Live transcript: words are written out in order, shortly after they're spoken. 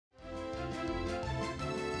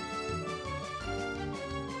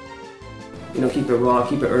you know, keep it raw,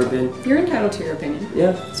 keep it urban. You're entitled to your opinion.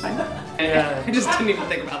 Yeah. It's fine. Yeah. I just didn't even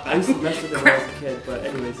think about that. I used to mess with it when I was a kid, but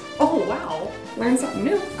anyways. Oh, wow. Learn something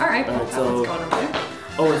new. All right, well, that one's going over there.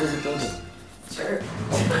 Oh, is this a building? Sure.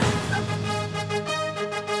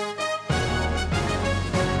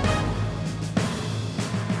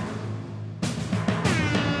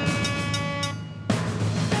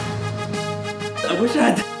 I wish I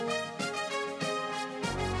had.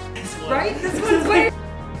 Right? This one's way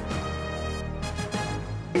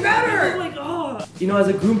better! Like, oh. You know, as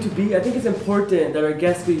a groom-to-be, I think it's important that our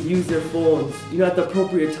guests could use their phones, you know, at the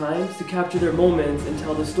appropriate times to capture their moments and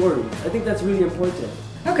tell the story. I think that's really important.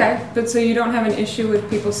 Okay, but so you don't have an issue with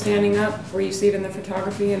people standing up where you see it in the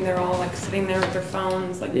photography and they're all like sitting there with their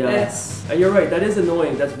phones like this? You're right, that is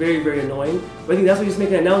annoying. That's very, very annoying. But I think that's why you just make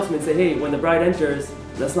an announcement, say, hey, when the bride enters,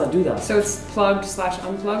 let's not do that. So it's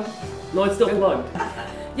plugged/unplugged? No, it's still plugged.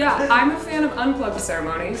 Yeah, I'm a fan of unplugged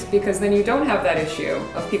ceremonies because then you don't have that issue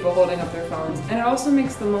of people holding up their phones, and it also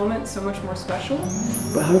makes the moment so much more special.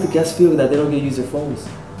 But how do the guests feel that they don't get to use their phones?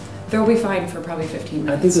 They'll be fine for probably 15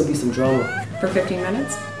 minutes. I think there'll be some drama. For 15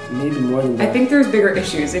 minutes? Maybe more than that. I think there's bigger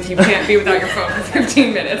issues if you can't be without your phone for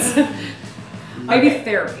 15 minutes. Maybe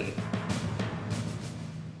therapy.